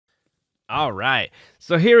All right,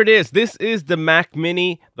 so here it is. This is the Mac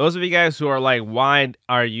Mini. Those of you guys who are like, why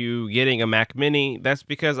are you getting a Mac Mini? That's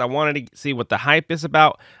because I wanted to see what the hype is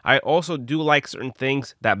about. I also do like certain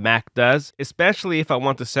things that Mac does, especially if I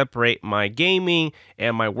want to separate my gaming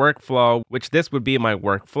and my workflow, which this would be my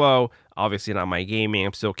workflow. Obviously not my gaming.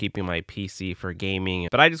 I'm still keeping my PC for gaming,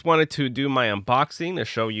 but I just wanted to do my unboxing to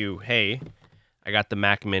show you, hey, I got the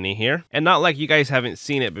Mac Mini here. And not like you guys haven't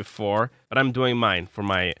seen it before, but I'm doing mine for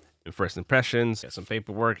my first impressions. Got some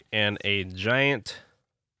paperwork and a giant,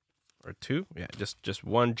 or two, yeah, just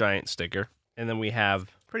one giant sticker. And then we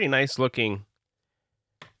have pretty nice looking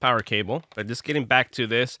power cable. But just getting back to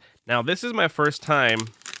this, now this is my first time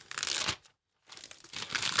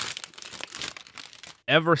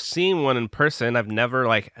ever seen one in person. I've never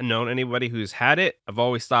like known anybody who's had it. I've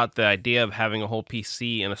always thought the idea of having a whole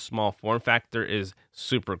PC in a small form factor is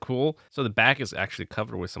super cool. So the back is actually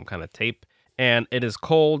covered with some kind of tape. And it is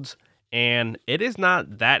cold, and it is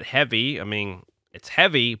not that heavy. I mean, it's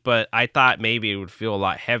heavy, but I thought maybe it would feel a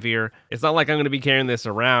lot heavier. It's not like I'm going to be carrying this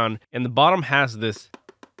around. And the bottom has this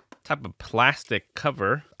type of plastic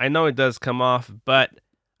cover. I know it does come off, but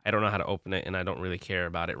I don't know how to open it, and I don't really care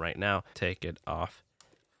about it right now. Take it off.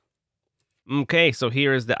 Okay, so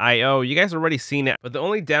here is the I/O. You guys already seen it, but the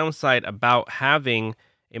only downside about having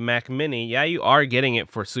a Mac Mini, yeah, you are getting it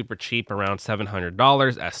for super cheap, around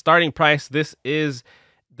 $700 at starting price. This is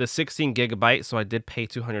the 16 gigabyte, so I did pay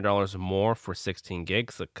 $200 more for 16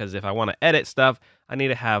 gigs, because if I want to edit stuff, I need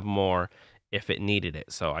to have more if it needed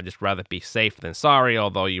it. So I just rather be safe than sorry,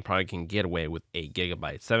 although you probably can get away with 8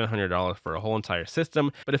 gigabytes, $700 for a whole entire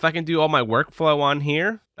system. But if I can do all my workflow on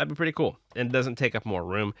here, that'd be pretty cool. And it doesn't take up more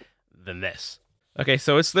room than this. Okay,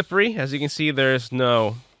 so it's slippery. As you can see, there's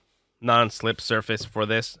no non-slip surface for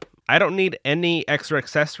this. I don't need any extra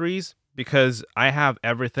accessories because I have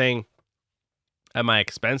everything at my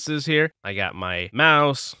expenses here. I got my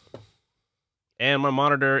mouse, and my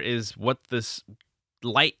monitor is what this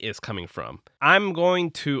light is coming from. I'm going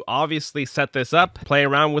to obviously set this up, play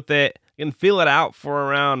around with it, and feel it out for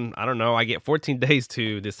around, I don't know, I get 14 days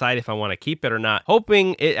to decide if I want to keep it or not,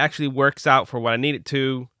 hoping it actually works out for what I need it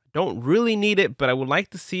to. Don't really need it, but I would like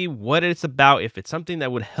to see what it's about, if it's something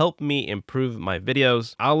that would help me improve my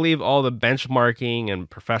videos. I'll leave all the benchmarking and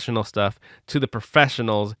professional stuff to the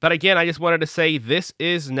professionals. But again, I just wanted to say this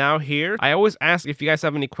is now here. I always ask if you guys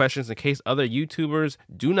have any questions in case other YouTubers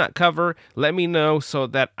do not cover. Let me know so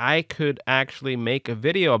that I could actually make a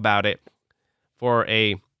video about it for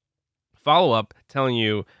a follow-up telling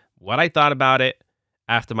you what I thought about it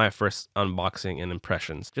after my first unboxing and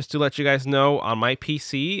impressions. Just to let you guys know, on my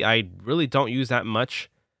PC, I really don't use that much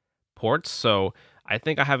ports, so I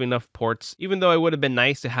think I have enough ports. Even though it would have been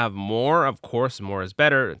nice to have more, of course, more is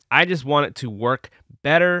better. I just want it to work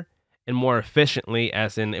better and more efficiently,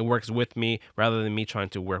 as in it works with me rather than me trying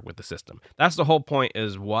to work with the system. That's the whole point,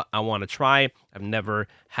 is what I want to try. I've never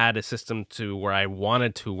had a system to where I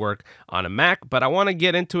wanted to work on a Mac, but I want to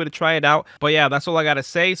get into it to try it out. But yeah, that's all I got to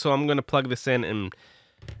say. So I'm going to plug this in and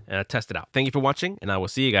test it out. Thank you for watching, and I will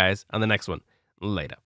see you guys on the next one. Later.